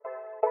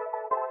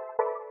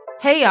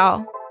Hey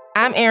y'all,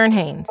 I'm Erin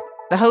Haynes,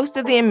 the host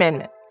of The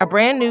Amendment, a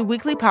brand new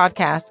weekly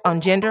podcast on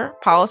gender,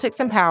 politics,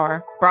 and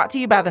power, brought to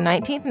you by the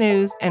 19th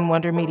News and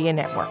Wonder Media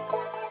Network.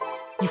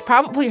 You've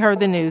probably heard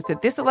the news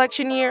that this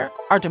election year,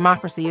 our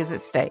democracy is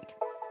at stake.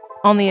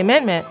 On The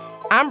Amendment,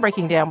 I'm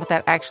breaking down what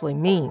that actually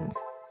means,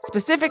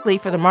 specifically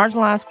for the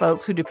marginalized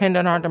folks who depend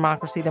on our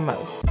democracy the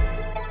most.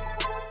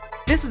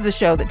 This is a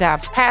show that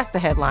dives past the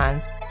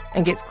headlines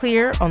and gets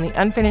clear on the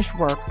unfinished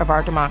work of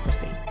our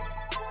democracy.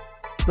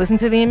 Listen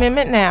to The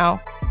Amendment now,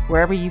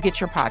 wherever you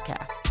get your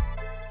podcasts.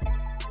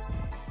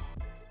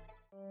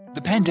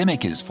 The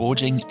pandemic is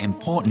forging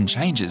important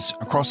changes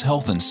across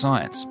health and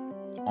science.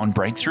 On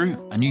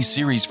Breakthrough, a new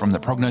series from the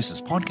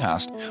Prognosis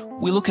podcast,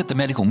 we look at the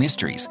medical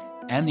mysteries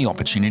and the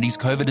opportunities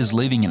COVID is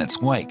leaving in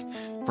its wake,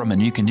 from a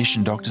new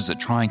condition doctors are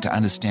trying to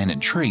understand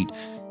and treat,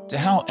 to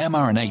how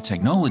mRNA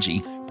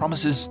technology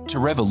promises to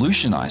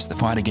revolutionize the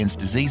fight against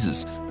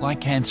diseases like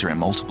cancer and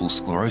multiple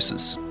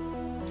sclerosis.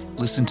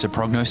 Listen to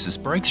Prognosis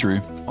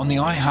Breakthrough on the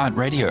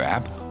iHeartRadio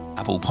app,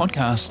 Apple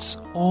Podcasts,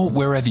 or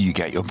wherever you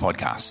get your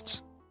podcasts.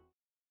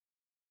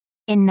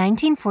 In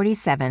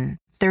 1947,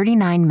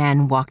 39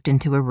 men walked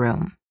into a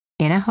room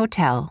in a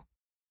hotel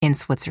in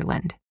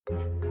Switzerland.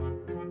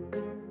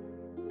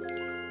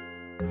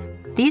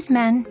 These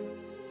men,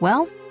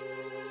 well,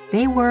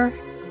 they were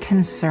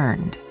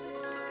concerned.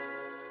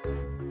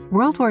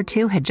 World War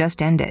II had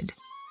just ended.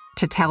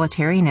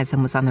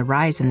 Totalitarianism was on the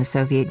rise in the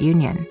Soviet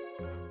Union.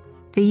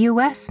 The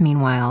U.S.,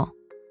 meanwhile,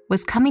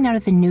 was coming out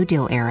of the New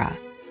Deal era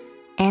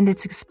and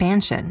its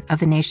expansion of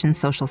the nation's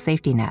social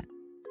safety net.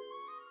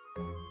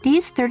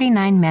 These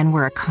 39 men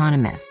were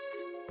economists,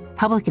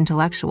 public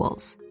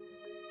intellectuals.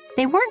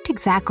 They weren't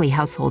exactly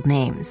household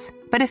names,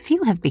 but a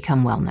few have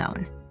become well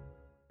known.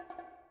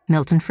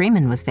 Milton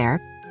Friedman was there.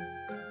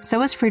 So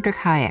was Friedrich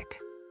Hayek.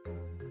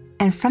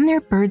 And from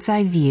their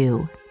bird's-eye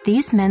view,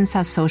 these men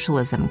saw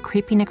socialism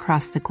creeping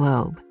across the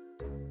globe.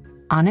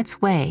 On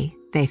its way,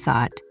 they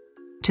thought,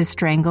 to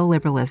strangle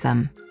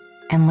liberalism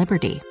and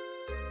liberty.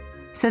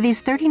 So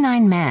these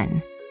 39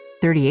 men,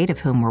 38 of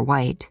whom were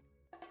white,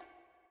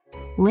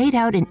 laid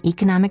out an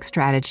economic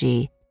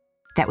strategy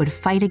that would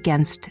fight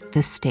against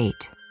the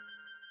state.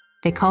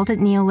 They called it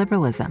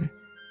neoliberalism.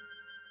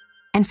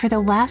 And for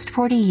the last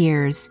 40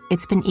 years,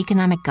 it's been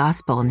economic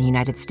gospel in the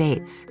United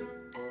States.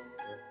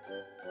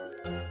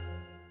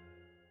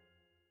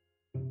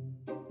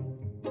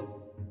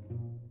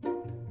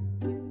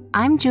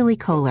 I'm Julie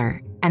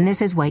Kohler, and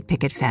this is White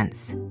Picket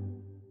Fence.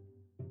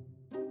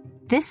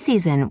 This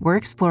season, we're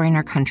exploring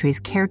our country's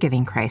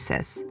caregiving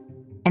crisis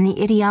and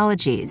the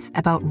ideologies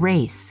about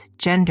race,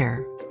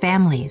 gender,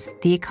 families,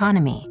 the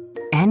economy,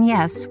 and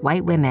yes,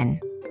 white women,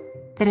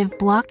 that have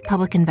blocked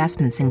public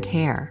investments in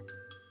care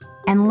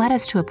and led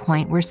us to a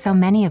point where so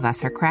many of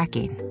us are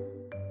cracking.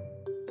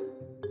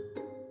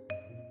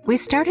 We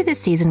started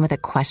this season with a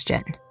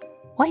question: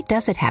 why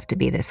does it have to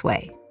be this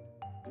way?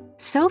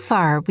 So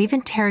far, we've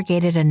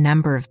interrogated a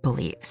number of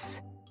beliefs.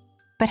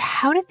 But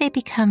how did they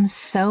become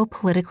so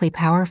politically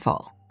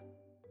powerful?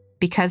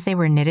 Because they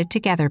were knitted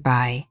together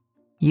by,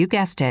 you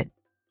guessed it,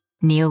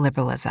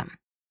 neoliberalism.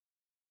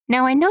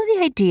 Now, I know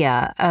the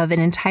idea of an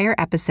entire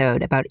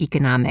episode about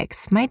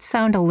economics might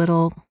sound a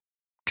little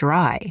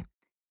dry.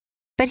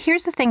 But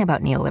here's the thing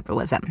about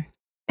neoliberalism.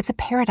 It's a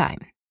paradigm,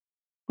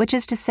 which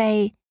is to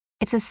say,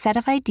 it's a set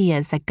of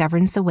ideas that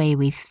governs the way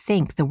we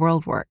think the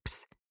world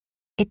works.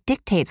 It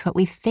dictates what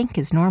we think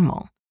is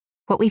normal,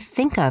 what we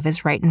think of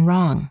as right and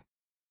wrong.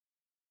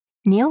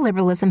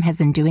 Neoliberalism has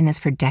been doing this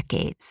for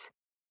decades.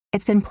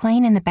 It's been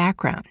playing in the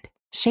background,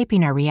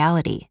 shaping our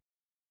reality,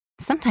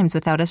 sometimes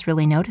without us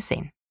really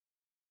noticing.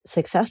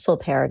 Successful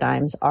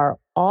paradigms are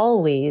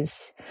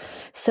always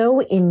so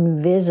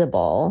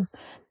invisible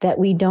that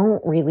we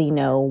don't really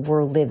know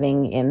we're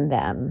living in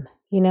them.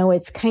 You know,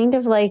 it's kind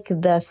of like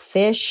the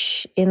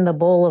fish in the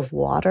bowl of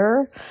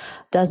water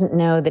doesn't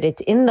know that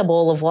it's in the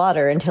bowl of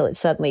water until it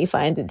suddenly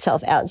finds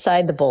itself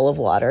outside the bowl of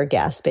water,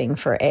 gasping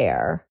for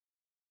air.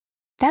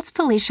 That's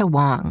Felicia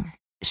Wong.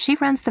 She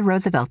runs the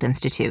Roosevelt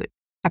Institute,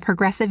 a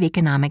progressive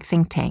economic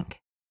think tank.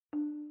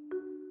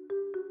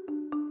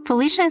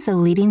 Felicia is a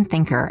leading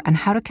thinker on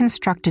how to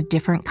construct a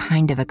different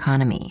kind of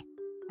economy,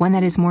 one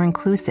that is more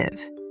inclusive,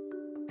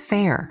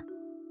 fair,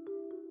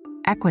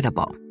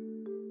 equitable.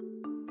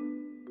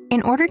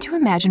 In order to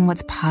imagine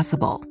what's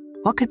possible,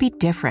 what could be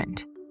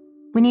different,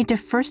 we need to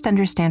first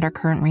understand our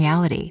current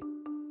reality.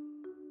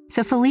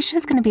 So Felicia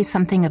is going to be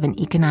something of an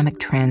economic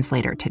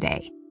translator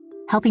today,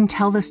 helping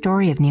tell the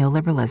story of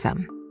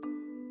neoliberalism.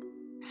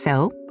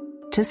 So,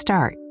 to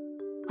start,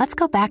 let's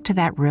go back to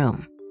that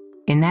room,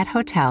 in that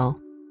hotel,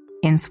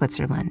 in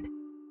Switzerland.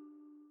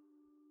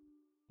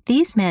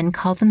 These men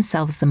called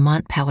themselves the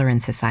Mont Pelerin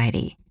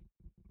Society.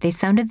 They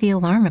sounded the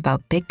alarm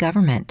about big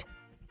government,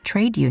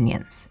 trade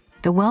unions,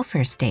 the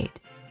welfare state.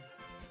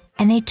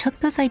 And they took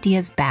those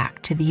ideas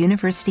back to the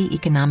university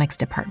economics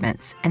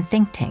departments and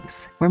think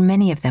tanks where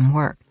many of them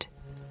worked.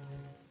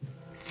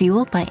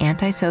 Fueled by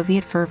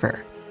anti-Soviet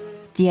fervor,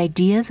 the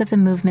ideas of the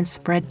movement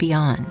spread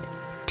beyond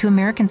to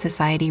American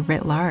society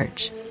writ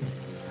large.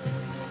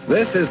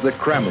 This is the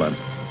Kremlin,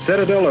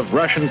 citadel of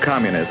Russian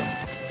communism.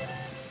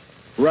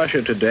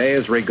 Russia today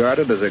is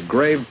regarded as a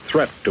grave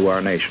threat to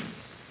our nation,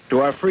 to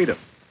our freedom,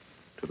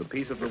 to the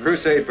peace of the world.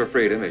 Crusade for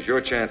Freedom is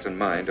your chance and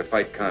mine to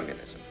fight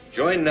communism.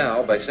 Join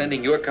now by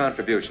sending your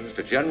contributions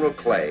to General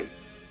Clay,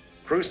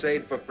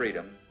 Crusade for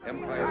Freedom,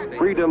 Empire State.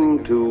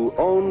 Freedom to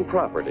own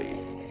property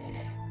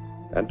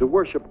and to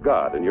worship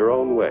God in your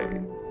own way.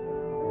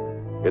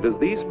 It is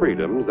these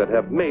freedoms that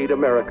have made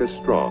America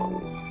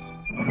strong.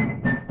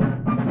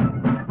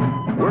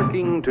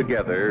 Working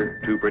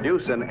together to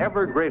produce an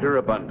ever greater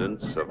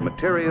abundance of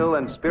material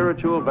and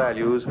spiritual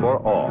values for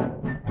all.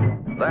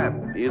 That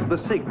is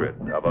the secret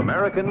of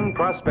American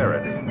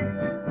prosperity.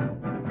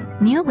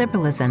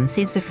 Neoliberalism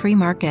sees the free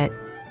market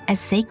as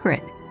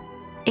sacred.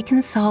 It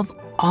can solve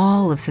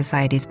all of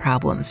society's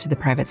problems through the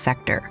private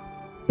sector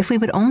if we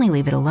would only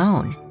leave it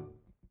alone.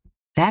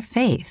 That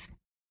faith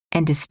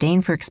and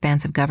disdain for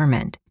expansive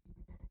government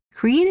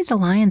created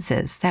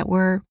alliances that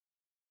were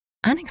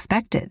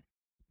unexpected.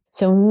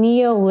 So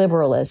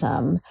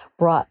neoliberalism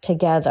brought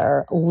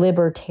together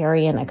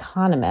libertarian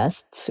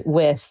economists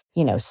with,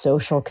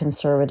 social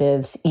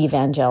conservatives,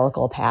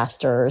 evangelical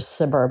pastors,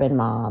 suburban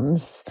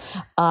moms.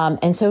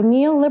 And so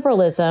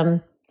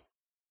neoliberalism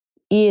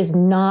is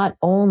not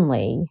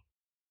only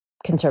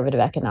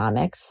conservative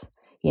economics,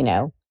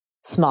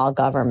 small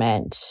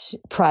government,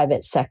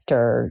 private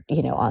sector,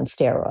 on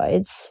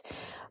steroids,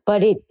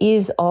 but it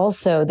is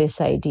also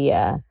this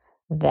idea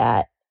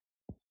that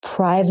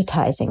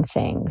privatizing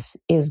things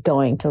is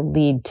going to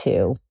lead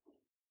to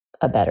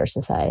a better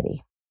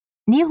society.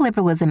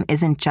 Neoliberalism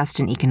isn't just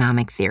an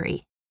economic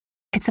theory.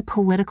 It's a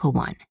political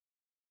one.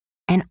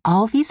 And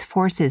all these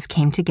forces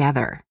came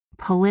together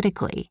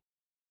politically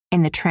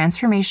in the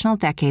transformational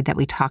decade that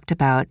we talked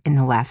about in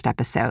the last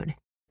episode,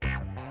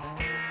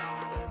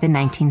 the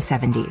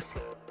 1970s.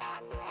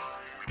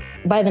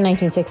 By the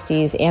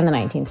 1960s and the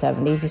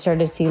 1970s, you started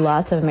to see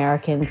lots of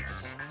Americans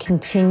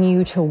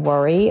continue to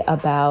worry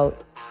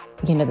about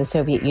the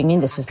Soviet Union.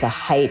 This was the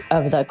height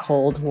of the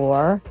Cold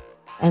War.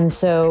 And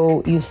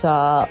so you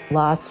saw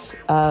lots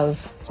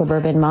of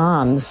suburban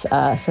moms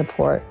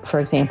support, for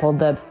example,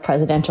 the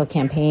presidential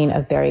campaign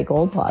of Barry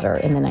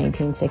Goldwater in the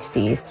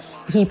 1960s.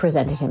 He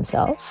presented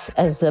himself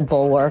as the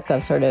bulwark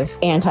of sort of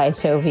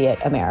anti-Soviet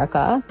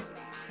America.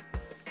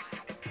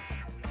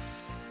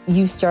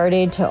 You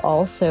started to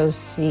also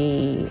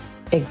see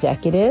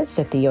executives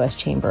at the U.S.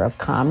 Chamber of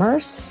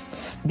Commerce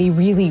be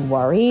really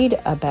worried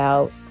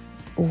about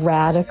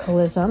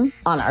radicalism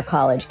on our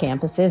college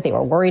campuses. They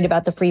were worried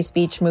about the free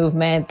speech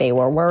movement. They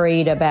were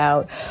worried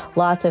about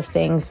lots of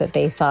things that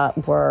they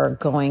thought were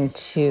going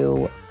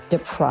to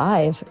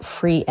deprive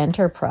free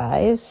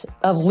enterprise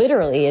of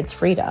literally its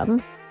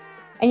freedom.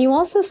 And you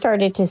also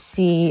started to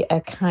see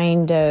a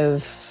kind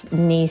of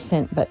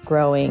nascent but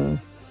growing,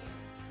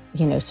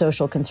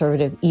 social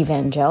conservative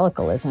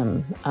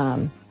evangelicalism.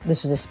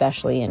 This was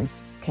especially in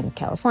kind of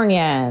California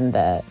and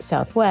the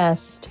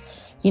Southwest.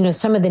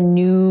 Some of the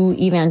new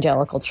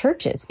evangelical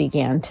churches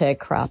began to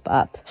crop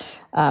up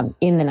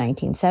in the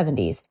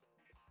 1970s.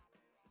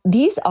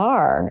 These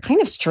are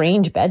kind of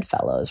strange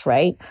bedfellows,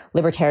 right?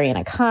 Libertarian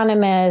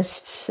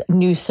economists,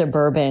 new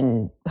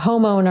suburban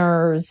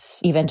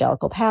homeowners,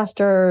 evangelical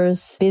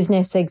pastors,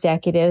 business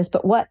executives.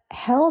 But what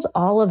held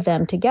all of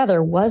them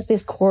together was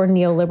this core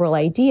neoliberal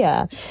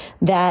idea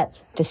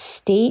that the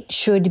state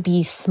should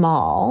be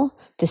small.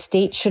 The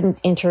state shouldn't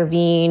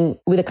intervene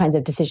with the kinds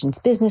of decisions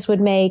business would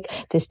make.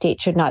 The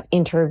state should not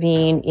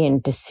intervene in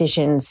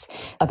decisions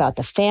about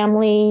the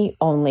family.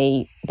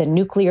 Only the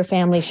nuclear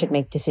family should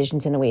make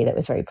decisions in a way that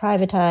was very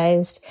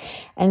privatized.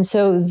 And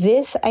so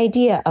this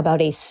idea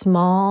about a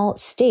small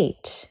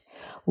state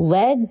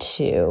led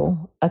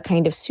to a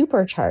kind of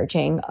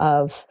supercharging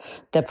of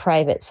the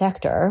private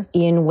sector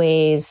in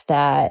ways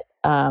that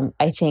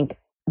I think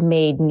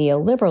made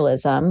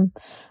neoliberalism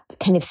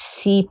kind of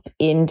seep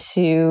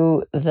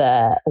into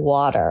the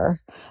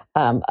water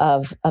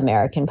of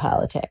American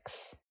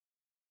politics.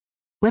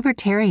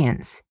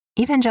 Libertarians,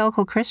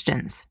 evangelical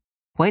Christians,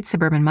 white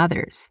suburban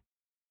mothers,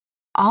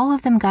 all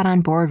of them got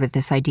on board with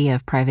this idea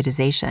of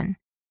privatization,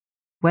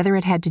 whether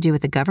it had to do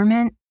with the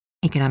government,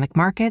 economic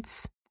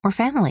markets, or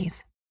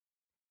families.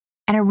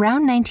 And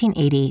around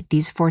 1980,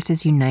 these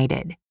forces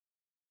united,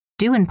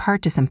 due in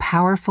part to some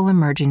powerful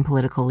emerging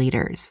political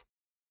leaders,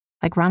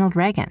 like Ronald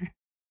Reagan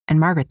and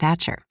Margaret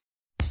Thatcher.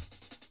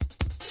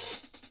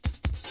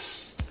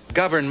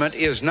 Government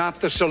is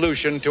not the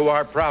solution to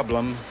our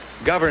problem.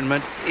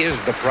 Government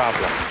is the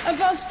problem. And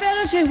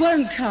prosperity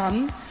won't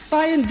come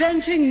by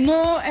inventing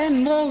more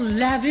and more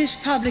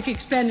lavish public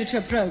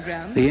expenditure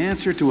programs. The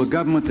answer to a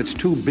government that's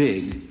too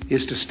big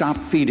is to stop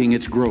feeding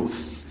its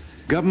growth.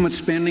 Government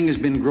spending has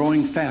been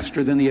growing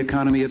faster than the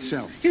economy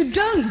itself. You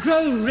don't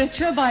grow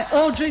richer by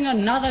ordering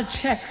another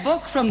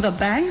checkbook from the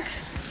bank.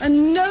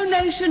 And no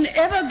nation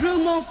ever grew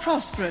more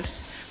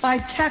prosperous by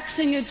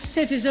taxing its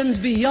citizens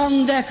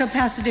beyond their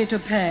capacity to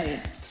pay.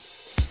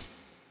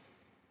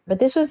 But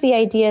this was the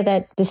idea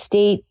that the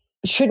state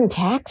shouldn't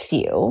tax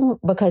you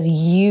because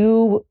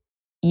you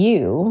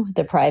you,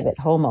 the private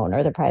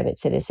homeowner, the private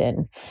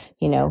citizen,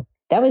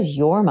 that was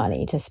your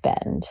money to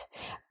spend.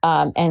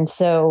 And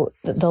so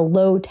the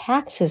low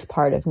taxes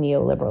part of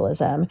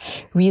neoliberalism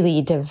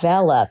really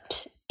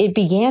developed. It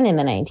began in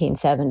the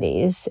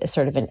 1970s as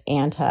sort of an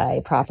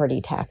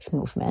anti-property tax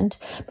movement.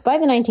 But by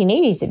the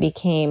 1980s, it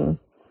became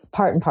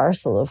part and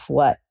parcel of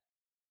what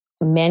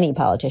many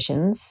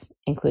politicians,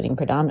 including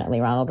predominantly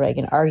Ronald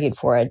Reagan, argued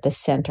for at the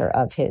center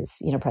of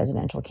his,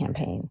 presidential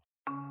campaign.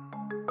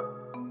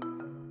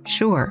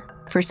 Sure,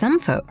 for some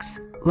folks,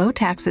 low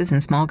taxes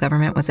and small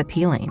government was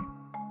appealing.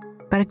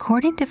 But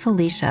according to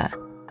Felicia,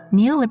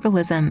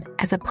 neoliberalism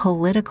as a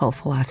political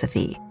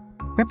philosophy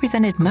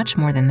represented much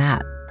more than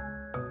that.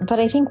 But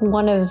I think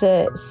one of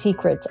the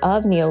secrets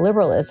of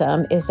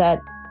neoliberalism is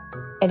that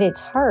at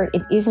its heart,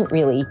 it isn't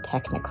really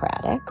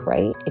technocratic,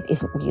 right? It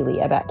isn't really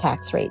about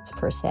tax rates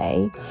per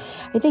se.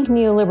 I think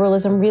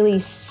neoliberalism really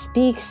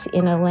speaks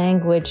in a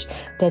language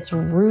that's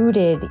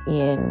rooted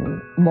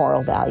in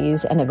moral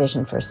values and a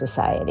vision for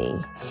society.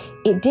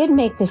 It did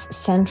make this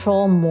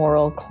central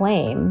moral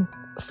claim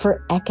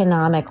for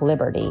economic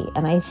liberty,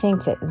 and I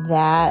think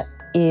that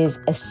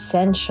is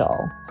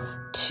essential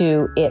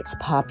to its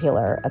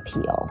popular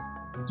appeal.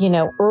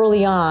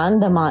 Early on,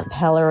 the Mont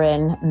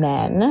Pelerin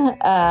men,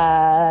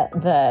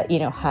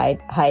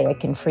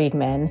 Hayek and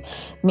Friedman,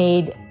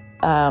 made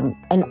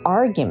an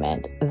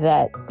argument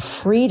that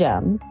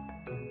freedom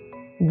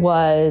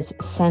was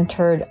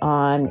centered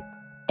on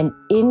an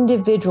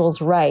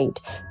individual's right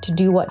to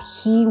do what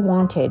he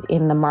wanted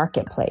in the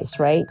marketplace,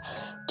 right?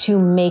 To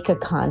make a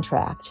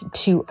contract,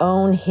 to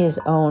own his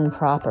own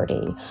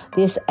property.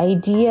 This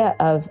idea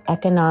of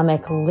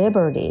economic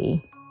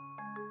liberty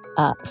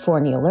for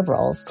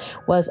neoliberals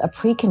was a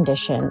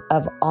precondition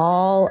of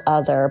all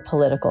other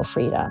political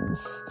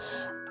freedoms.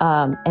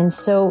 And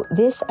so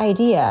this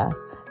idea,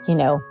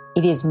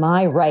 it is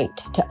my right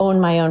to own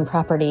my own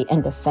property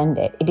and defend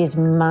it. It is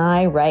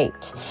my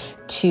right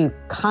to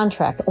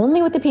contract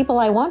only with the people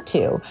I want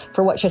to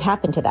for what should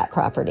happen to that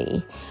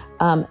property.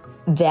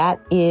 That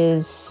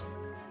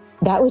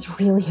was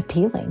really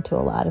appealing to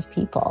a lot of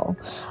people.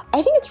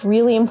 I think it's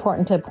really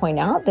important to point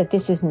out that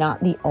this is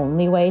not the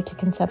only way to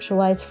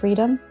conceptualize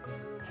freedom,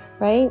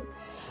 right?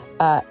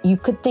 You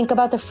could think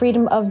about the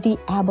freedom of the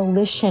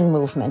abolition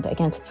movement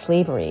against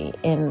slavery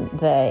in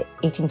the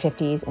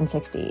 1850s and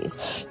 60s.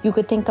 You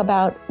could think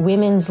about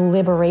women's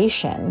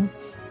liberation.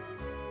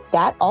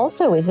 That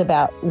also is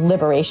about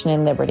liberation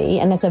and liberty,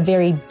 and it's a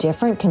very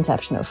different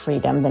conception of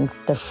freedom than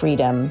the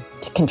freedom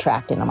to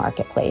contract in a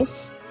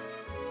marketplace.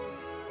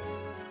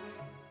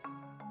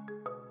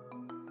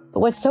 But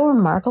what's so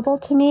remarkable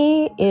to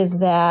me is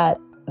that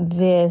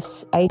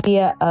this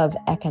idea of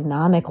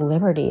economic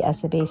liberty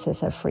as the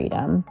basis of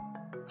freedom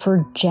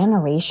for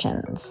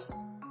generations,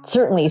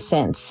 certainly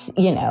since,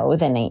 the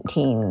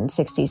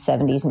 1960s,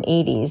 70s, and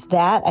 80s,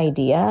 that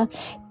idea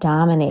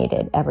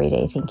dominated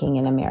everyday thinking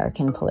in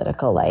American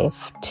political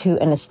life to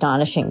an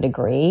astonishing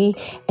degree.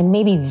 And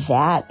maybe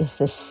that is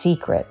the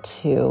secret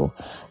to,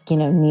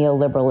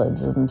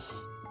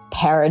 neoliberalism's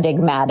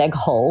paradigmatic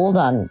hold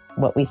on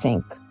what we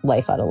think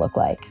life ought to look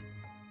like.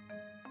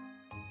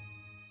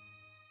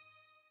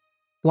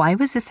 Why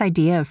was this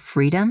idea of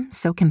freedom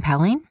so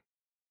compelling?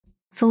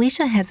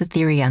 Felicia has a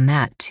theory on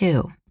that,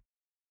 too.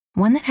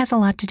 One that has a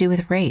lot to do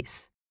with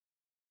race.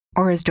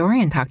 Or as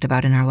Dorian talked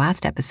about in our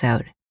last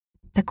episode,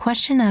 the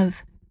question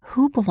of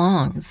who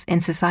belongs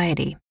in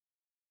society.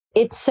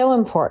 It's so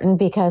important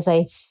because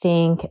I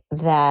think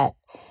that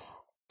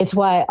it's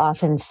why I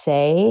often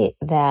say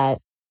that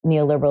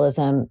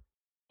neoliberalism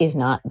is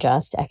not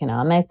just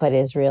economic, but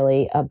is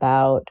really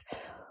about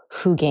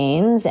who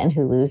gains and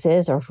who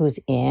loses, or who's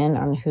in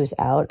and who's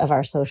out of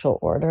our social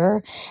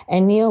order.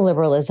 And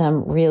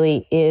neoliberalism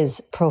really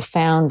is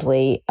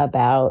profoundly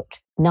about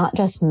not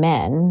just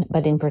men,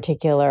 but in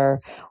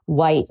particular,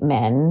 white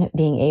men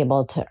being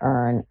able to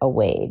earn a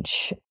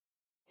wage.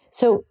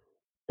 So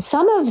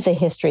some of the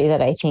history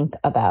that I think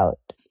about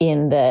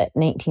in the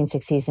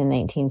 1960s and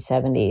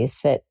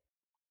 1970s that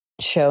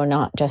show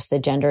not just the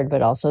gendered,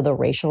 but also the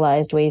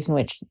racialized ways in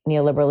which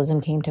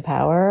neoliberalism came to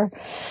power,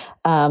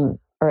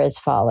 are as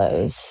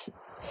follows.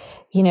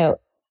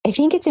 I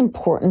think it's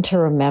important to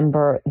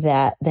remember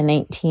that the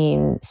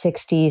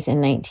 1960s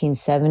and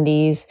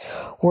 1970s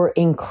were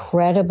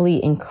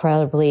incredibly,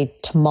 incredibly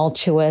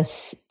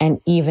tumultuous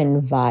and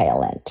even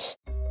violent.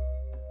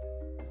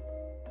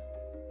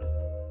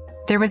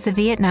 There was the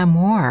Vietnam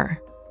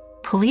War,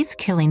 police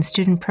killing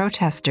student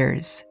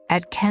protesters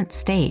at Kent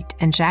State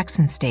and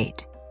Jackson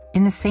State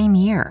in the same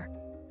year.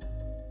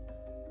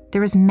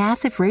 There was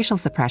massive racial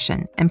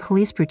suppression and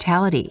police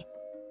brutality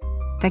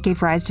that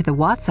gave rise to the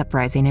Watts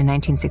Uprising in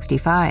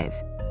 1965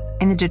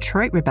 and the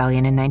Detroit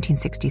Rebellion in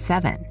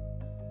 1967.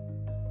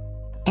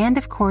 And,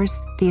 of course,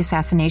 the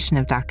assassination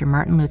of Dr.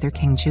 Martin Luther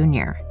King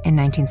Jr. in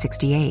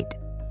 1968.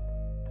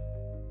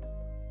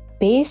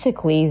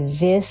 Basically,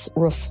 this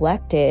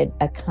reflected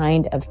a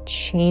kind of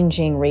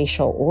changing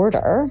racial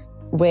order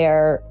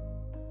where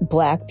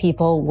Black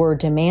people were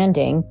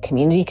demanding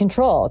community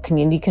control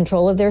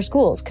of their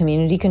schools,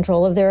 community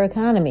control of their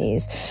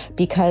economies,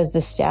 because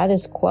the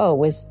status quo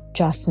was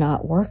just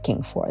not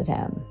working for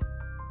them.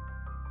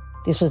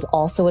 This was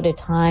also at a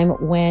time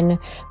when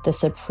the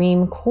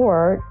Supreme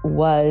Court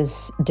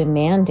was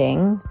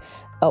demanding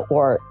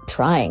or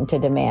trying to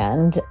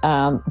demand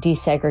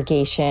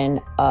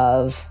desegregation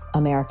of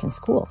American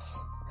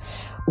schools,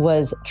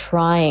 was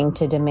trying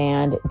to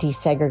demand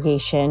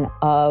desegregation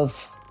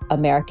of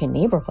American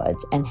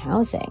neighborhoods and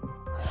housing.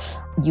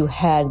 You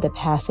had the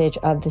passage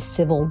of the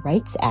Civil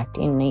Rights Act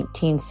in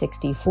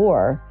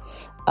 1964.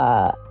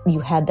 You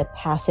had the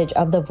passage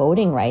of the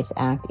Voting Rights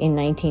Act in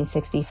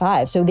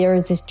 1965. So there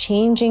is this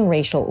changing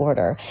racial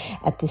order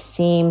at the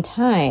same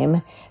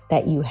time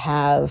that you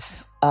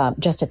have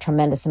just a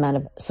tremendous amount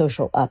of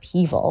social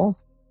upheaval.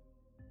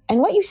 And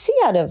what you see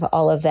out of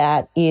all of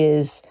that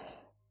is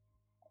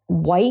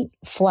white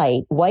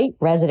flight, white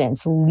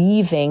residents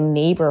leaving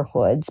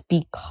neighborhoods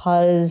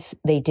because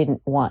they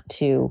didn't want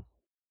to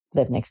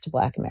live next to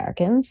Black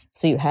Americans.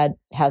 So you had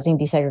housing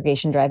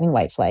desegregation driving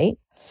white flight.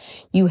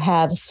 You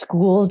have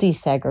school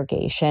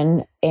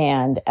desegregation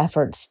and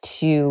efforts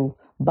to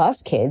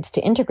bus kids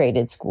to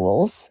integrated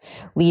schools,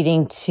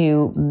 leading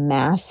to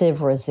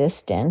massive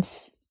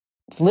resistance.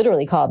 It's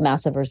literally called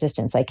massive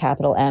resistance, like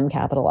capital M,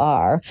 capital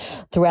R,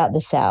 throughout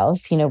the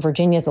South. You know,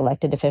 Virginia's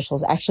elected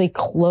officials actually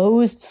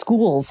closed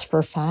schools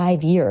for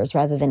 5 years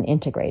rather than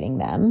integrating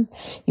them.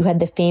 You had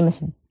the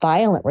famous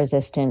violent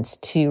resistance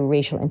to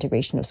racial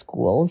integration of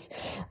schools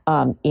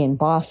in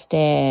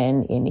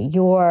Boston, in New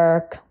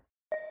York.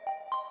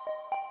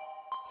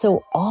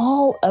 So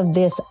all of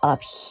this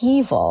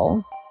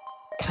upheaval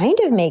kind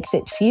of makes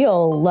it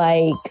feel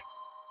like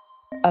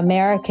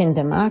American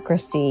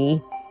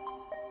democracy,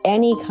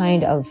 any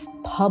kind of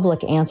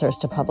public answers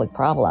to public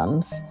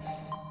problems,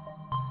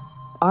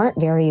 aren't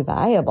very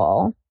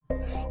viable.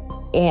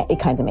 And it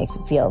kind of makes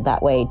it feel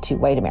that way to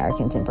white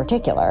Americans in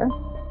particular.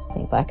 I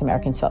think Black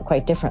Americans felt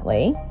quite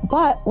differently.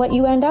 But what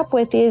you end up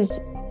with is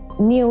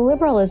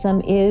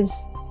neoliberalism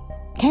is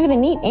kind of a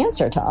neat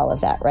answer to all of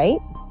that, right?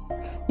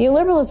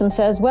 Neoliberalism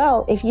says,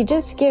 well, if you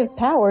just give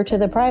power to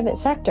the private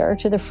sector,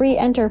 to the free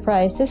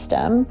enterprise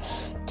system,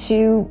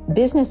 to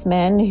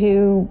businessmen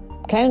who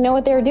kind of know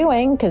what they're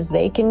doing because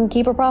they can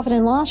keep a profit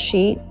and loss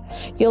sheet,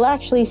 you'll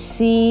actually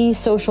see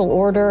social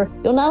order.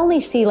 You'll not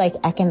only see like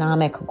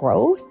economic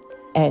growth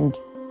and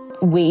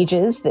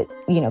wages that,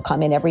 you know,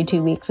 come in every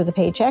 2 weeks with a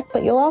paycheck,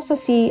 but you'll also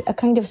see a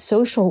kind of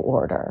social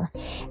order.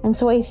 And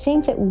so I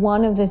think that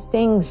one of the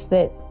things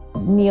that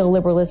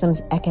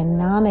neoliberalism's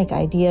economic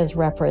ideas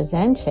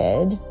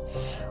represented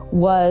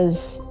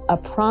was a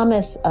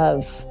promise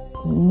of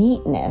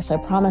neatness, a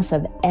promise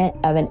of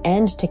an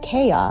end to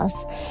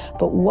chaos.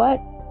 But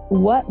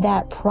what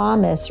that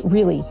promise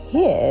really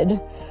hid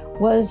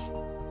was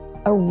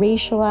a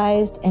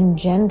racialized and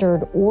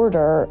gendered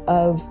order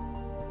of,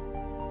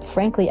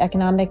 frankly,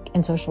 economic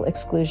and social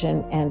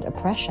exclusion and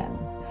oppression.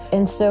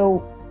 And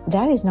so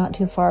that is not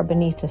too far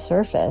beneath the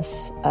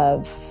surface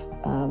of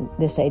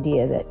this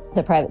idea that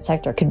the private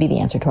sector could be the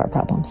answer to our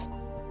problems.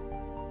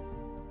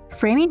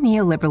 Framing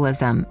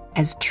neoliberalism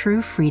as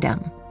true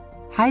freedom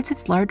hides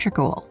its larger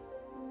goal: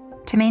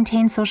 to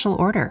maintain social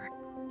order,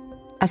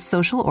 a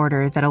social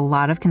order that a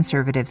lot of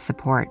conservatives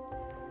support.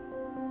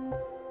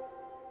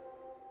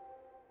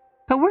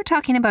 But we're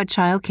talking about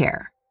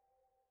childcare.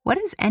 What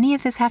does any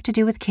of this have to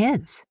do with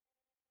kids?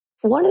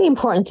 One of the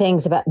important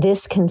things about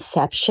this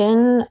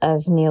conception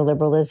of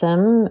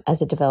neoliberalism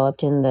as it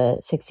developed in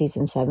the 60s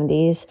and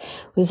 70s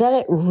was that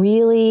it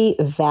really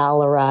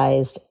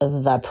valorized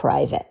the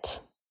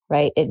private,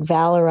 right? It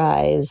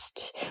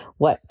valorized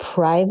what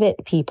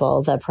private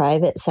people, the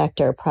private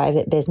sector,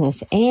 private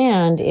business,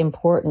 and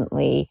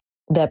importantly,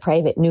 the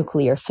private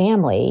nuclear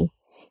family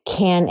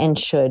can and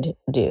should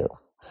do.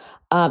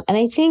 And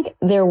I think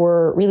there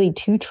were really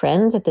two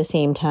trends at the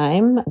same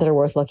time that are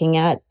worth looking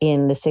at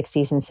in the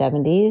 60s and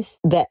 70s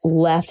that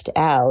left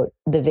out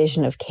the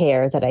vision of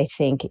care that I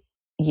think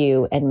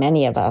you and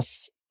many of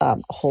us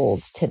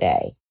hold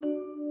today.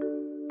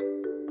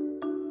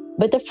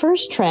 But the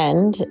first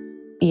trend,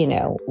 you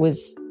know,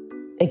 was,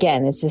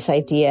 again, it's this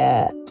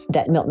idea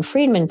that Milton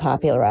Friedman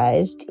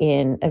popularized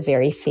in a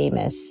very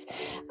famous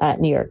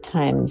New York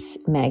Times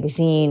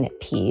Magazine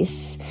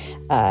piece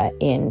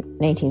in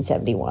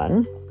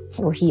 1971.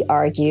 Where he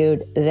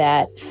argued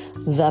that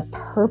the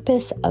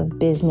purpose of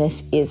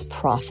business is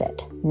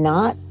profit,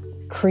 not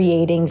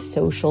creating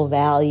social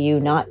value,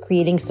 not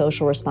creating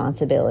social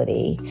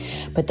responsibility,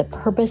 but the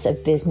purpose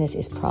of business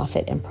is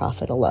profit and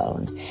profit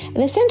alone. And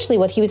essentially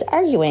what he was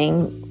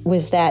arguing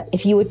was that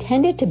if you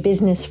attended to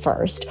business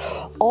first,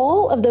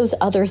 all of those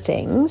other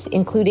things,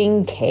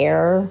 including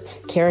care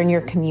in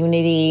your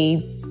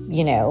community,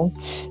 you know,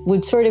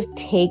 would sort of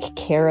take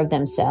care of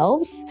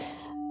themselves.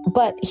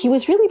 But he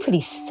was really pretty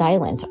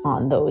silent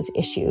on those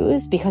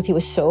issues because he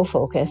was so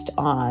focused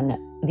on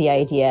the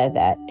idea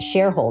that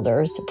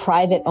shareholders,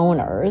 private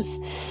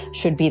owners,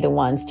 should be the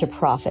ones to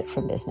profit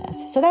from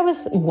business. So that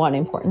was one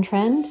important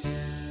trend.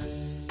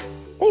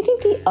 I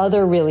think the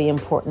other really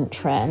important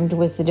trend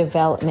was the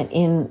development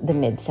in the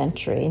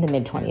mid-century, the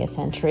mid-20th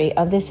century,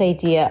 of this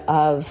idea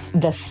of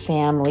the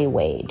family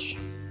wage,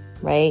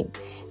 right?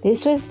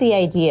 This was the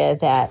idea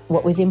that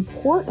what was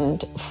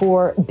important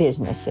for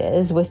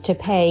businesses was to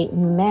pay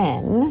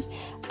men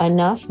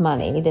enough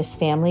money, this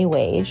family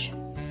wage,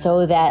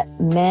 so that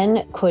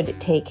men could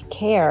take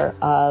care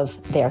of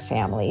their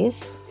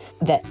families,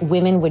 that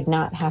women would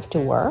not have to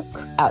work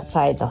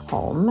outside the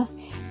home,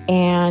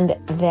 and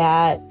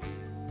that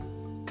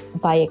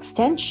by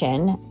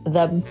extension,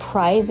 the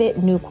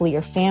private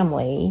nuclear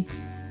family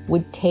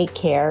would take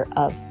care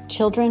of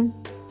children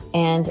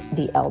and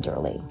the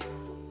elderly.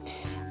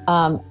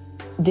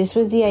 This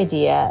was the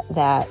idea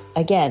that,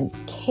 again,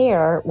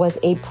 care was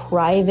a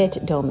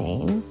private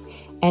domain,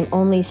 and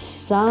only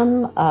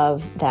some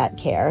of that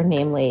care,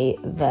 namely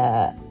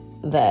the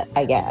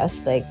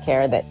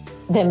care that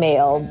the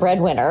male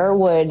breadwinner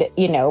would,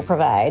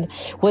 provide,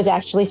 was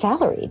actually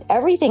salaried.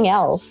 Everything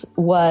else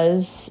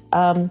was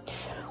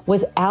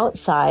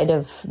outside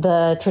of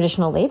the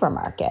traditional labor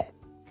market.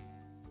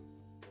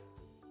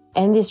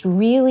 And this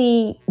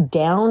really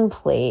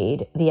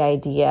downplayed the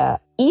idea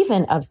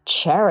even of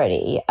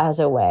charity as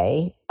a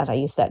way, and I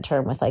use that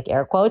term with like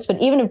air quotes,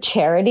 but even of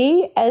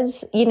charity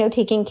as,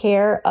 taking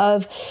care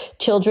of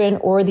children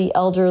or the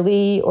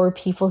elderly or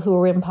people who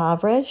were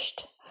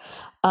impoverished.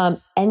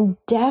 And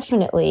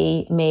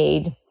definitely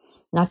made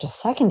not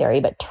just secondary,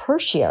 but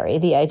tertiary,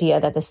 the idea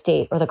that the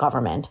state or the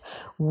government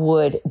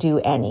would do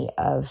any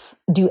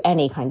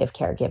kind of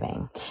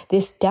caregiving.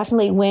 This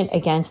definitely went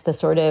against the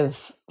sort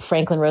of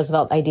Franklin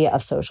Roosevelt idea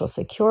of Social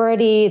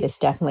Security. This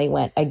definitely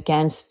went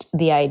against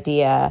the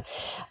idea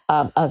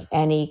of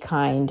any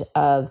kind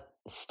of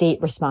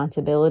state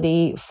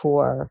responsibility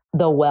for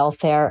the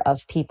welfare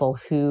of people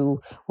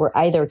who were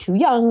either too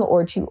young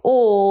or too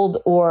old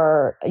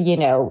or,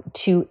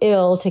 too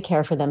ill to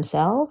care for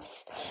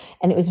themselves.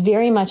 And it was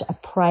very much a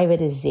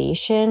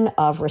privatization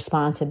of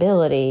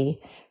responsibility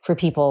for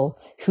people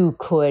who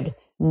could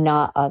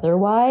not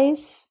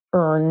otherwise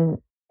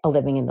earn a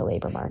living in the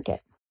labor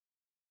market.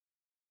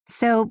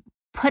 So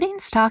putting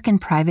stock in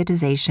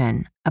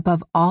privatization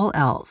above all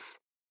else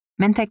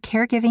meant that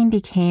caregiving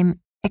became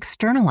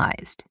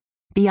externalized,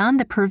 beyond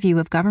the purview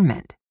of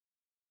government.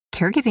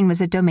 Caregiving was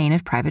a domain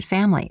of private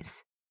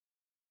families.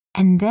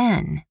 And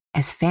then,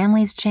 as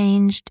families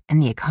changed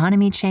and the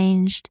economy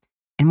changed,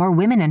 and more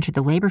women entered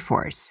the labor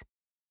force,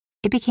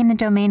 it became the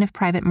domain of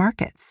private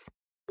markets.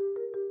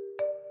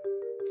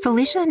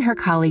 Felicia and her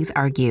colleagues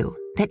argue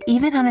that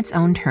even on its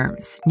own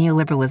terms,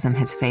 neoliberalism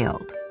has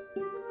failed.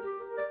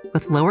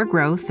 With lower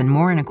growth and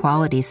more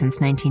inequality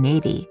since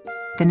 1980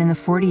 than in the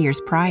 40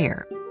 years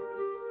prior.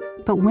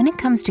 But when it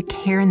comes to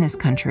care in this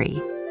country,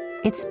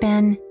 it's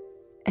been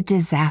a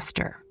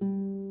disaster.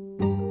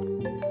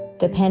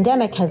 The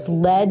pandemic has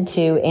led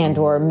to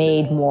and/or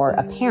made more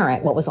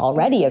apparent what was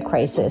already a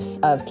crisis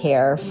of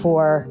care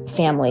for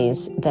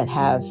families that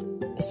have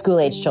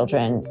school-age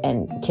children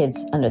and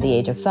kids under the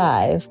age of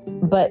 5.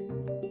 But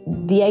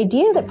the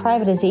idea that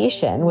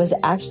privatization was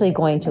actually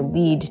going to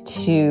lead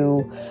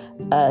to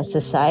a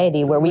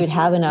society where we would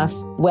have enough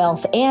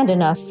wealth and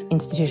enough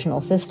institutional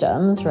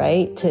systems,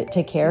 right,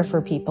 to care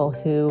for people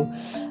who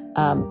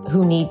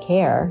need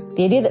care.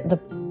 The idea that the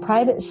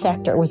private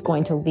sector was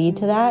going to lead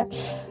to that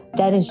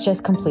is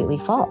just completely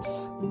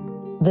false.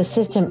 The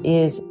system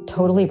is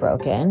totally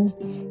broken.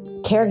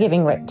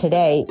 Caregiving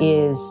today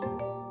is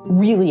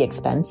really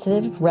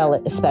expensive,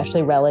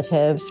 especially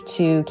relative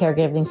to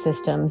caregiving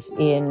systems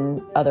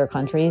in other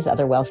countries,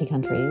 other wealthy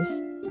countries.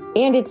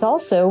 And it's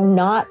also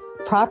not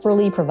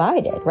properly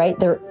provided, right?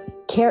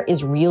 Care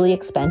is really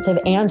expensive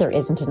and there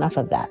isn't enough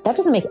of that. That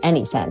doesn't make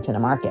any sense in a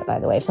market, by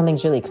the way. If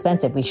something's really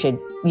expensive, we should,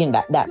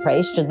 that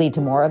price should lead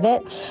to more of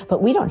it.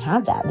 But we don't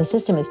have that. The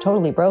system is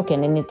totally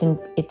broken, and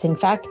it's in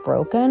fact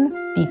broken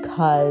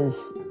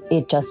because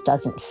it just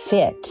doesn't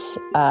fit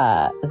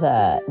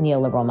the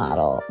neoliberal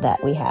model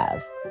that we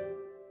have.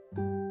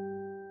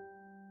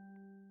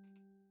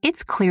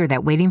 It's clear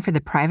that waiting for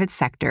the private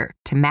sector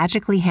to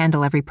magically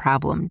handle every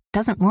problem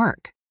doesn't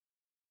work.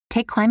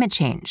 Take climate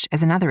change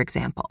as another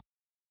example.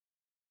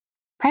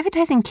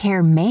 Privatizing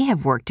care may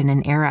have worked in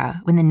an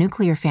era when the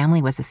nuclear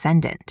family was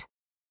ascendant,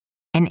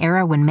 an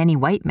era when many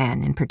white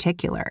men, in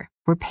particular,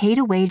 were paid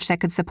a wage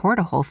that could support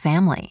a whole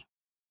family.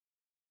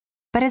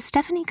 But as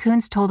Stephanie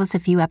Coontz told us a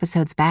few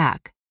episodes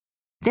back,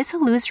 this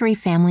illusory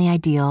family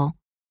ideal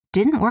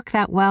didn't work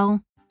that well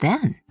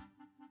then.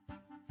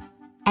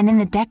 And in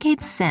the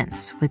decades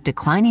since, with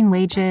declining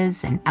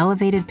wages and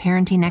elevated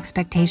parenting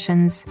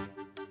expectations,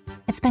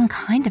 it's been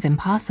kind of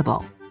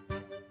impossible.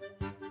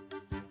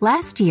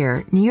 Last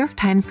year, New York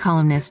Times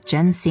columnist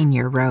Jen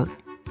Senior wrote,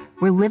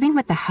 "We're living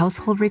with the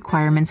household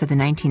requirements of the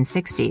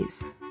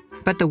 1960s,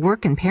 but the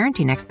work and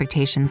parenting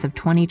expectations of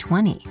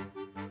 2020,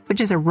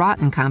 which is a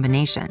rotten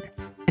combination,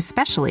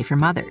 especially for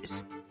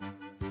mothers."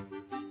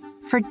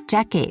 For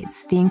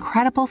decades, the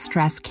incredible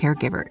stress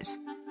caregivers,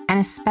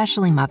 and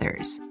especially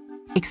mothers,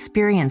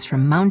 experience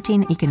from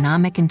mounting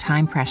economic and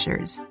time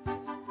pressures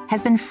has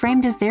been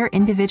framed as their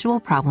individual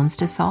problems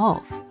to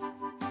solve.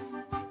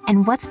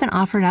 And what's been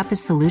offered up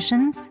as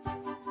solutions?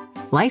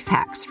 Life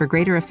hacks for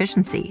greater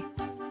efficiency,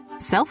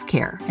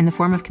 self-care in the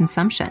form of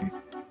consumption.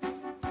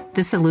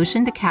 The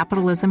solution to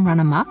capitalism run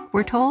amok,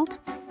 we're told,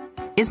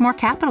 is more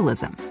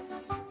capitalism.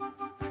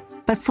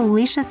 But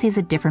Felicia sees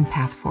a different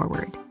path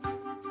forward.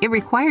 It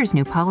requires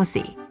new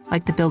policy,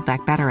 like the Build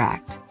Back Better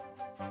Act,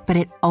 but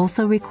it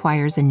also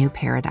requires a new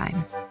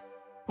paradigm.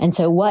 And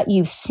so what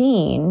you've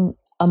seen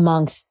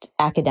amongst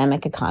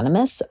academic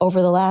economists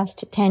over the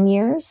last 10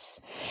 years,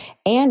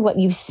 and what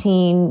you've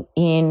seen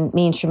in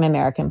mainstream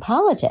American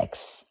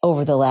politics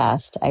over the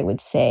last, I would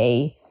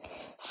say,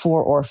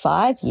 4 or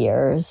 5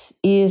 years,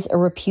 is a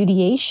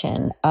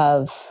repudiation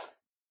of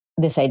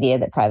this idea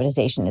that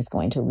privatization is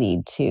going to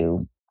lead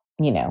to,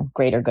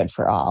 greater good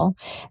for all.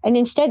 And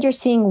instead, you're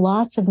seeing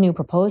lots of new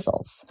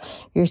proposals.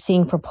 You're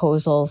seeing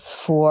proposals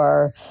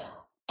for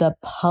the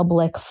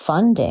public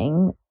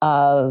funding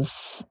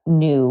of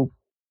new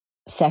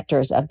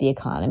sectors of the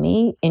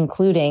economy,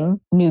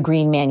 including new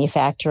green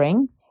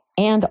manufacturing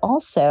and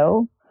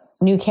also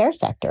new care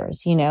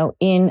sectors.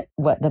 In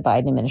what the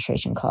Biden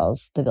administration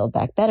calls the Build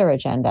Back Better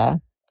agenda,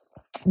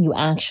 you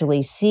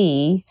actually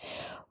see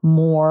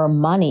more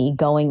money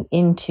going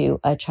into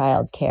a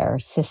child care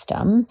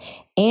system,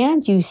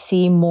 and you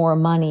see more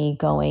money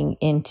going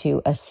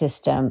into a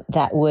system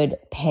that would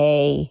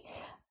pay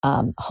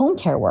home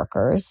care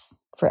workers,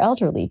 for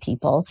elderly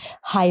people,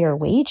 higher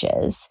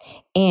wages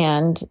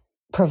and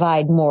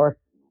provide more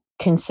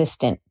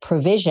consistent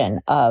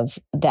provision of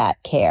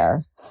that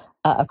care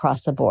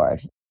across the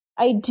board.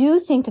 I do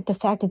think that the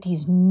fact that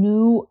these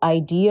new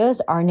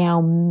ideas are now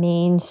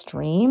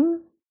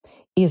mainstream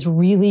is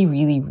really,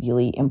 really,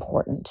 really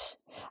important.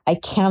 I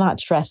cannot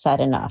stress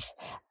that enough.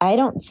 I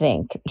don't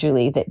think,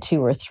 Julie, that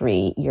 2 or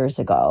 3 years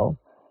ago,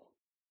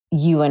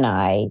 you and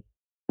I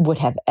would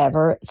have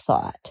ever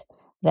thought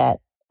that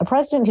a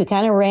president who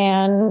kind of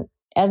ran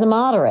as a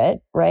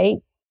moderate, right,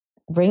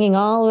 bringing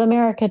all of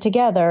America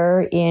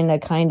together in a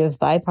kind of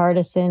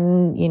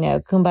bipartisan,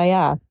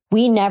 kumbaya.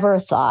 We never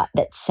thought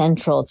that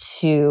central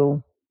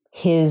to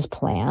his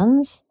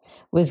plans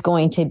was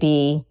going to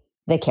be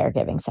the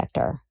caregiving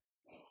sector.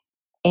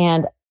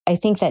 And I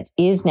think that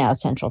is now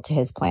central to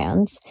his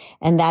plans.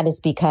 And that is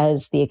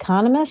because the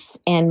economists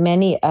and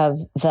many of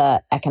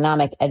the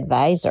economic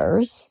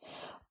advisors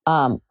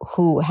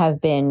who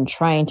have been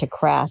trying to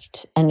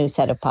craft a new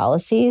set of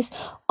policies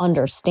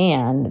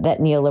understand that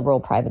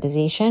neoliberal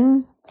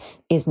privatization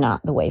is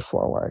not the way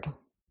forward.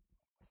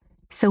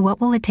 So what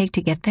will it take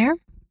to get there?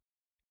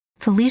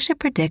 Felicia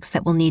predicts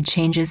that we'll need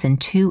changes in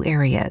 2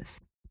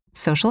 areas: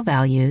 social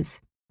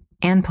values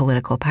and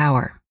political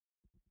power.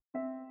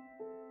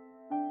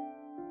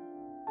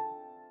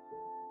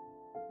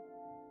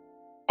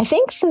 I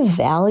think the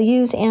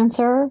values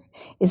answer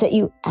is that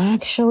you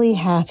actually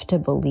have to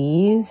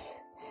believe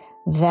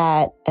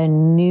that a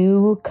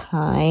new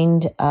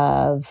kind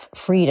of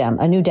freedom,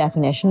 a new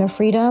definition of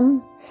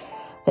freedom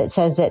that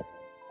says that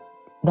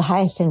the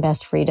highest and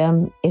best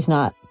freedom is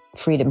not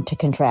freedom to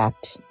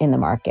contract in the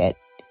market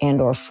and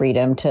or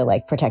freedom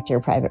to protect your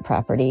private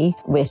property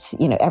with,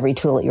 every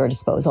tool at your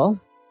disposal.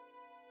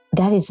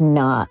 That is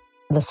not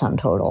the sum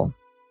total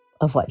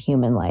of what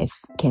human life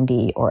can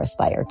be or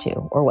aspire to,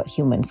 or what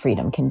human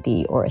freedom can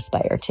be or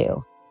aspire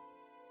to.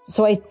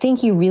 So I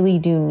think you really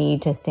do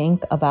need to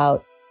think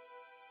about,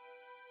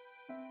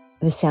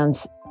 this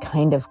sounds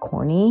kind of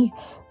corny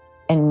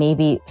and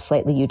maybe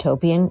slightly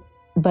utopian,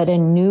 but a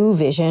new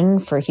vision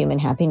for human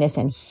happiness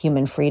and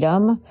human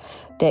freedom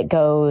that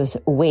goes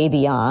way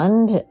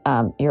beyond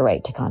your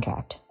right to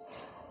contract.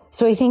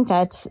 So I think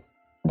that's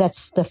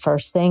the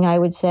first thing I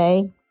would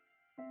say.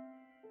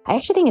 I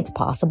actually think it's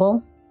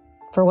possible,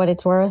 for what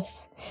it's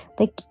worth.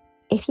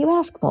 If you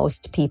ask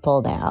most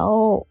people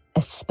now,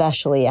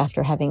 especially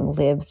after having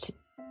lived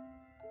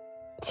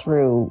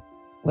through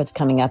what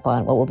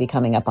will be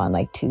coming up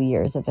on 2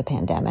 years of the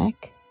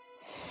pandemic,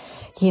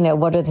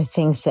 what are the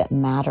things that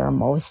matter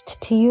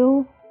most to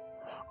you?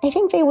 I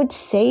think they would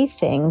say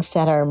things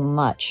that are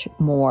much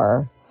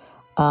more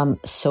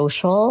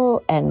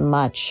social and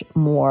much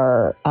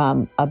more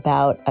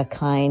about a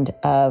kind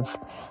of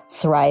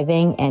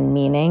thriving and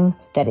meaning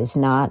that is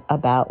not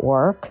about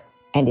work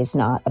and is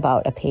not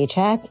about a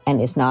paycheck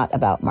and is not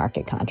about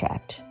market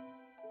contract.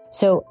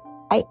 So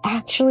I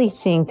actually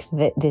think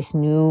that this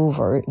new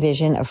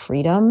vision of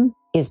freedom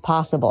is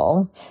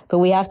possible, but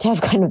we have to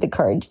have kind of the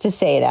courage to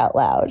say it out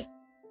loud.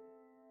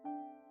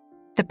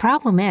 The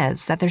problem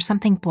is that there's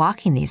something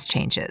blocking these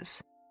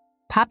changes.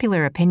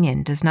 Popular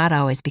opinion does not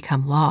always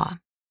become law.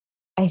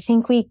 I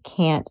think we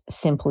can't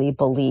simply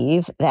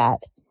believe that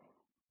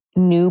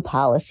new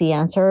policy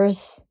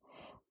answers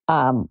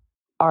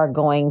are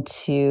going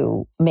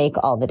to make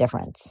all the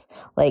difference.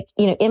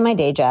 In my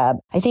day job,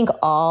 I think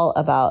all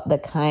about the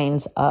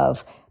kinds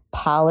of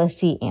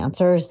policy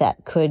answers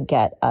that could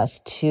get us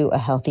to a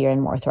healthier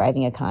and more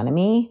thriving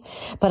economy.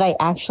 But I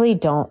actually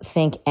don't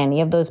think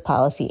any of those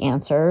policy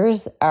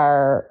answers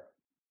are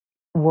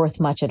worth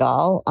much at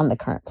all on the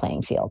current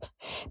playing field,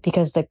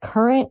 because the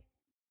current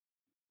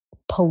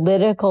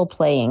political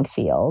playing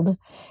field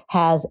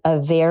has a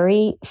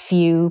very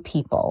few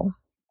people,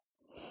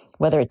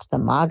 whether it's the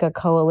MAGA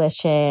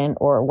coalition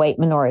or white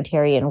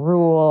minoritarian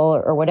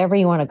rule or whatever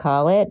you want to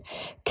call it,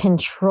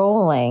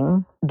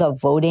 controlling the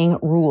voting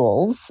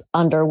rules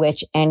under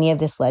which any of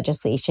this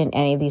legislation,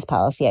 any of these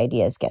policy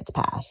ideas gets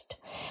passed.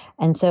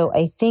 And so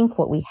I think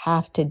what we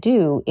have to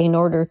do in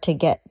order to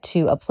get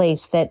to a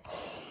place that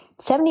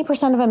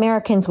 70% of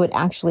Americans would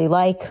actually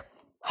like,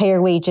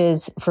 higher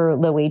wages for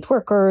low-wage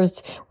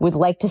workers, would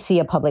like to see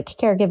a public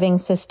caregiving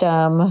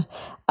system,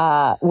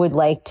 would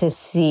like to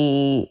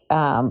see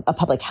a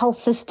public health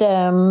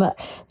system.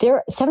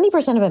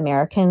 70% of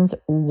Americans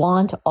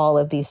want all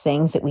of these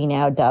things that we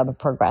now dub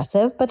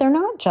progressive, but they're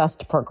not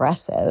just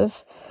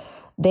progressive.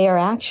 They are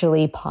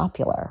actually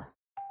popular.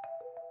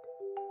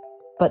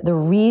 But the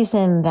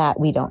reason that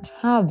we don't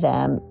have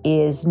them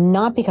is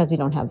not because we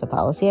don't have the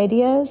policy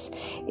ideas.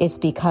 It's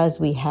because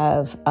we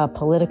have a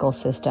political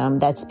system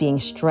that's being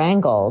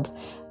strangled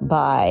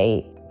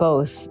by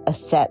both a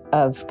set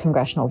of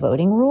congressional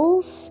voting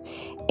rules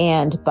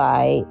and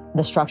by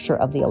the structure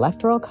of the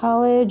Electoral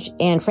College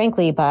and,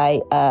 frankly,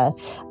 by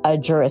a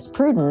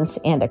jurisprudence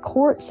and a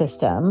court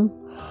system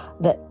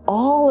that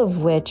all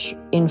of which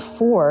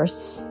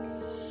enforce,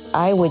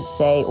 I would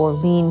say, or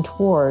lean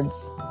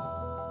towards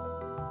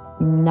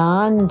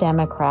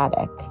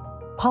non-democratic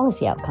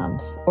policy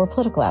outcomes or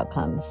political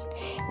outcomes.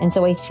 And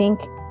so I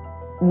think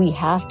we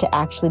have to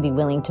actually be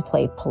willing to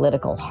play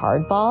political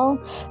hardball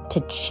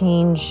to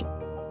change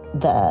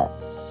the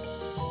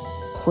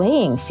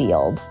playing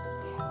field.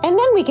 And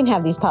then we can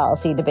have these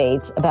policy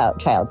debates about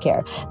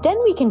childcare. Then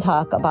we can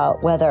talk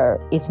about whether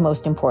it's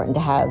most important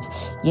to have,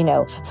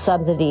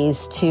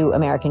 subsidies to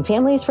American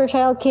families for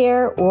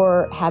childcare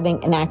or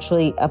having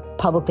a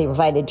publicly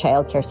provided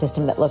childcare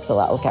system that looks a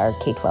lot like our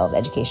K-12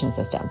 education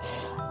system.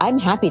 I'm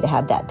happy to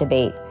have that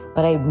debate,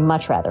 but I'd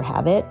much rather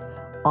have it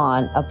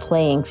on a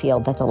playing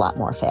field that's a lot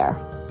more fair.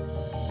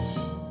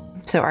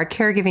 So our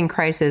caregiving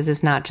crisis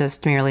is not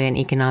just merely an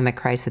economic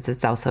crisis,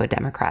 it's also a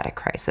democratic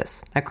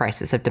crisis, a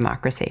crisis of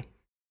democracy.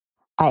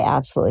 I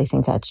absolutely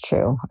think that's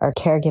true. Our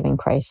caregiving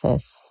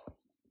crisis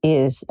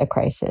is a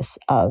crisis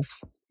of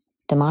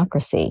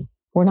democracy.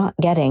 We're not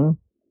getting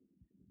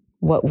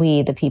what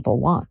we, the people,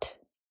 want.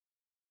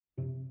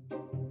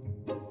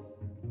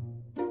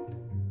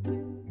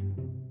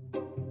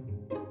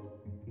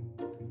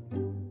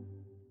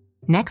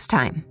 Next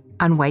time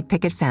on White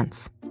Picket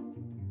Fence.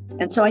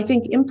 And so I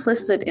think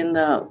implicit in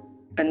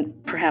and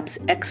perhaps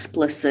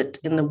explicit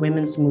in the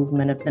women's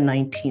movement of the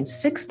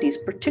 1960s,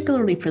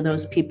 particularly for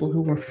those people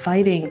who were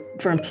fighting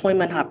for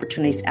employment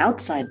opportunities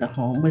outside the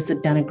home, was the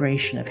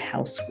denigration of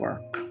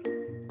housework.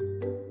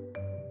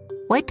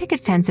 White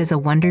Picket Fence is a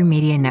Wonder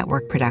Media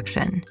Network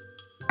production.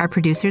 Our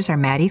producers are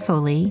Maddie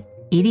Foley,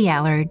 Edie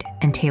Allard,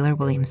 and Taylor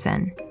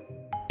Williamson.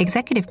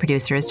 Executive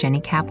producer is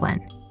Jenny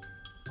Kaplan.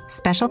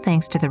 Special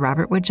thanks to the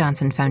Robert Wood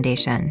Johnson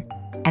Foundation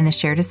and the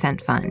Shared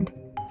Ascent Fund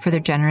for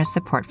their generous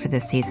support for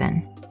this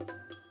season.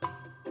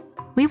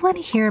 We want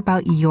to hear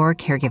about your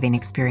caregiving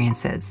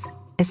experiences,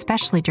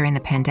 especially during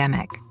the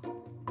pandemic.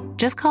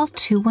 Just call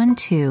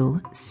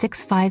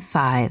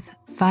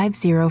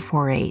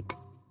 212-655-5048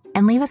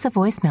 and leave us a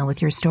voicemail with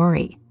your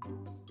story.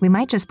 We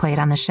might just play it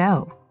on the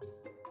show.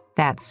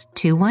 That's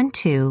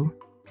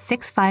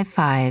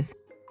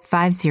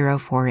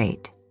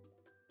 212-655-5048.